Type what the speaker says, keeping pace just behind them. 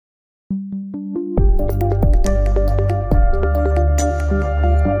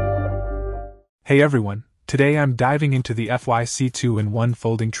Hey everyone, today I'm diving into the FYC 2-in-1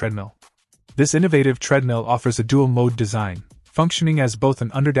 folding treadmill. This innovative treadmill offers a dual-mode design, functioning as both an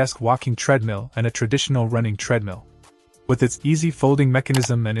underdesk walking treadmill and a traditional running treadmill. With its easy folding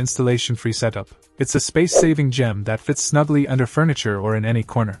mechanism and installation-free setup, it's a space-saving gem that fits snugly under furniture or in any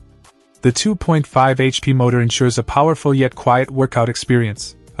corner. The 2.5 HP motor ensures a powerful yet quiet workout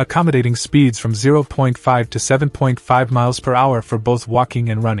experience, accommodating speeds from 0.5 to 7.5 miles per hour for both walking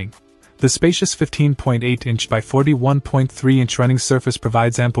and running. The spacious 15.8-inch by 41.3-inch running surface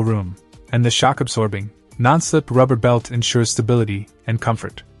provides ample room, and the shock-absorbing, non-slip rubber belt ensures stability and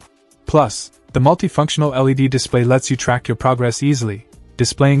comfort. Plus, the multifunctional LED display lets you track your progress easily,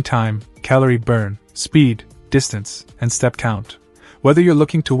 displaying time, calorie burn, speed, distance, and step count. Whether you're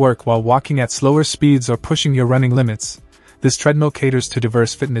looking to work while walking at slower speeds or pushing your running limits, this treadmill caters to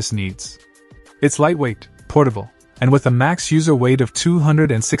diverse fitness needs. It's lightweight, portable, and with a max user weight of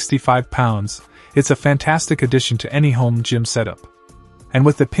 265 pounds, it's a fantastic addition to any home gym setup. And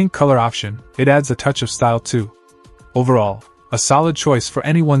with the pink color option, it adds a touch of style too. Overall, a solid choice for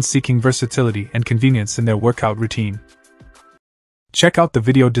anyone seeking versatility and convenience in their workout routine. Check out the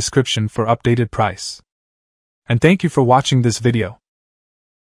video description for updated price. And thank you for watching this video.